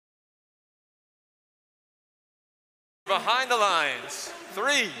behind the lines.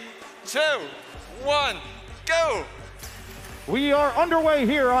 3, 2, 1, go! We are underway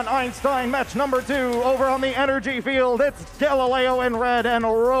here on Einstein, match number 2 over on the energy field. It's Galileo in red and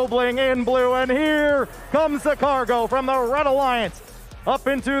Roebling in blue. And here comes the cargo from the Red Alliance up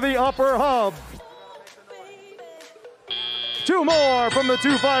into the upper hub. 2 more from the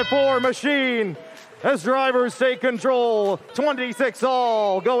 254 machine as drivers take control. 26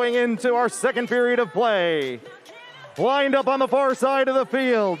 all going into our second period of play. Lined up on the far side of the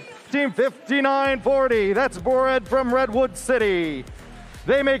field, Team 5940, that's Bored from Redwood City.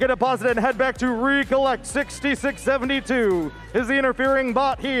 They make a deposit and head back to recollect. 6672 is the interfering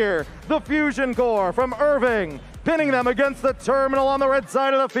bot here. The Fusion Core from Irving, pinning them against the terminal on the red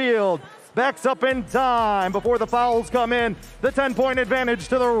side of the field. Backs up in time before the fouls come in. The 10-point advantage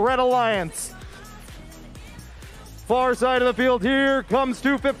to the Red Alliance. Far side of the field, here comes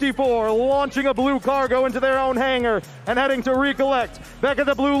 254, launching a blue cargo into their own hangar and heading to recollect. Back at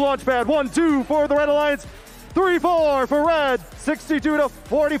the blue launch pad, 1-2 for the Red Alliance, 3-4 for red,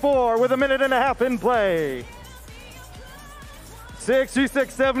 62-44 with a minute and a half in play.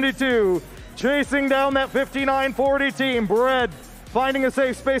 6672, chasing down that 5940 team. Bread finding a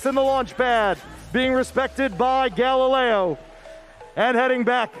safe space in the launch pad, being respected by Galileo, and heading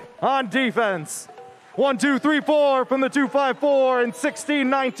back on defense. 1-2-3-4 from the 254 and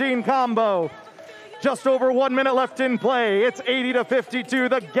 16-19 combo. Just over 1 minute left in play. It's 80-52,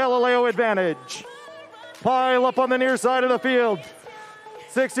 the Galileo advantage. Pile up on the near side of the field.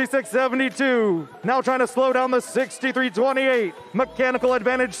 66-72, now trying to slow down the 63-28 mechanical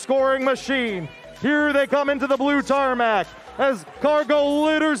advantage scoring machine. Here they come into the blue tarmac as cargo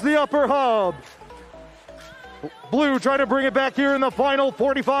litters the upper hub. Blue trying to bring it back here in the final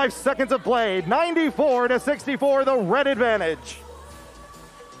 45 seconds of play. 94-64, the red advantage.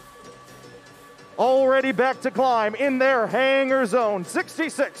 Already back to climb in their hangar zone.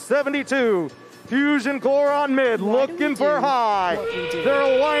 66-72. Fusion Core on mid, looking for high. Their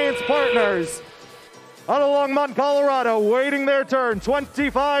alliance partners out along Mount Colorado, waiting their turn.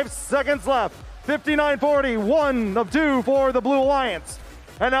 25 seconds left. 59-40, 1 of 2 for the Blue Alliance.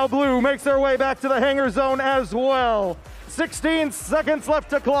 And now blue makes their way back to the hangar zone as well. 16 seconds left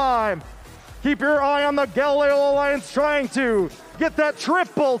to climb. Keep your eye on the Galileo Alliance trying to get that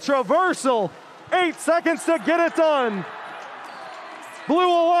triple traversal. 8 seconds to get it done. Blue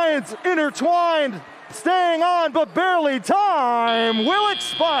Alliance intertwined, staying on, but barely. Time will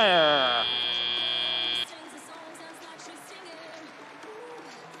expire.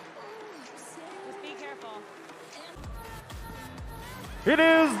 It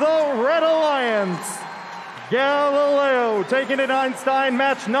is the Red Alliance. Galileo taking it Einstein,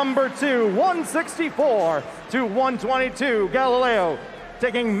 match number 2, 164-122. Galileo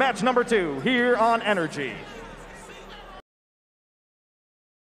taking match number 2 here on Energy.